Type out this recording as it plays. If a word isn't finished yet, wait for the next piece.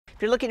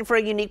If you're looking for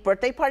a unique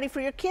birthday party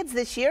for your kids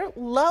this year,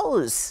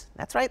 Lowe's.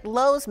 That's right,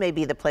 Lowe's may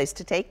be the place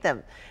to take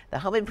them. The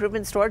home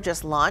improvement store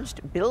just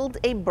launched Build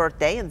a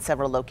Birthday in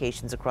several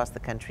locations across the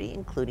country,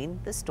 including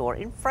the store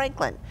in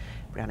Franklin.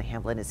 Brianna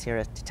Hamblin is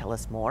here to tell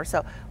us more.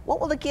 So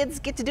what will the kids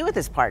get to do at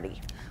this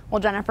party?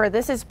 Well, Jennifer,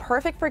 this is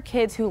perfect for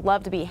kids who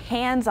love to be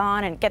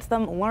hands-on and gets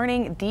them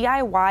learning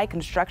DIY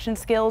construction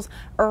skills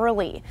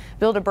early.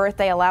 Build a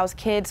Birthday allows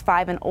kids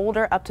 5 and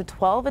older up to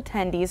 12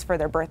 attendees for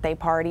their birthday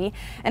party,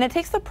 and it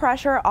takes the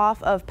pressure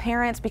off of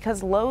parents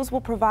because Lowe's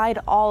will provide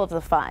all of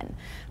the fun.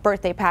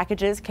 Birthday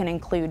packages can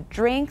include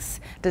drinks,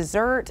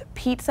 dessert,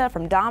 pizza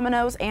from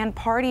Domino's, and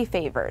party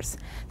favors.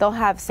 They'll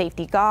have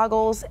safety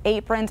goggles,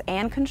 aprons,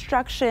 and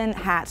construction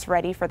hats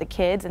ready for the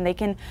kids, and they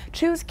can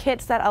choose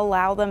kits that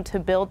allow them to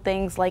build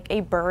things like a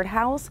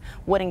birdhouse,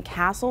 wooden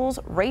castles,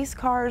 race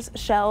cars,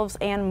 shelves,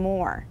 and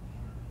more.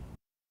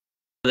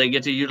 They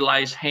get to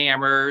utilize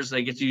hammers,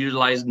 they get to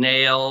utilize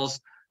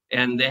nails,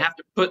 and they have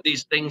to put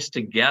these things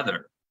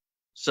together.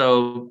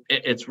 So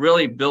it's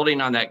really building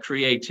on that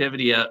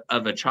creativity of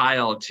a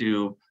child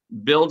to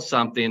build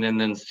something and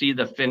then see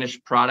the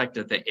finished product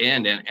at the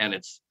end,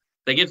 and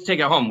they get to take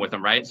it home with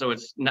them, right? So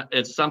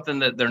it's something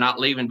that they're not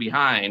leaving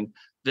behind.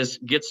 This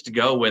gets to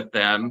go with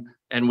them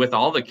and with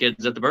all the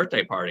kids at the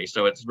birthday party.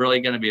 So it's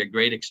really going to be a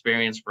great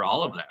experience for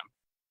all of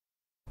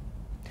them.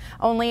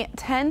 Only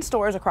 10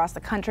 stores across the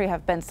country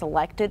have been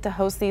selected to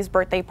host these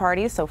birthday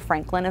parties, so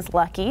Franklin is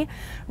lucky.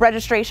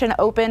 Registration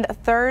opened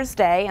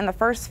Thursday, and the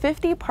first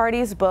 50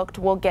 parties booked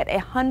will get a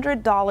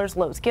 $100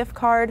 Lowe's gift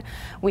card.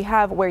 We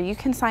have where you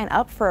can sign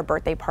up for a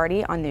birthday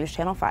party on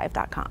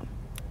newschannel5.com.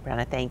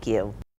 Brianna, thank you.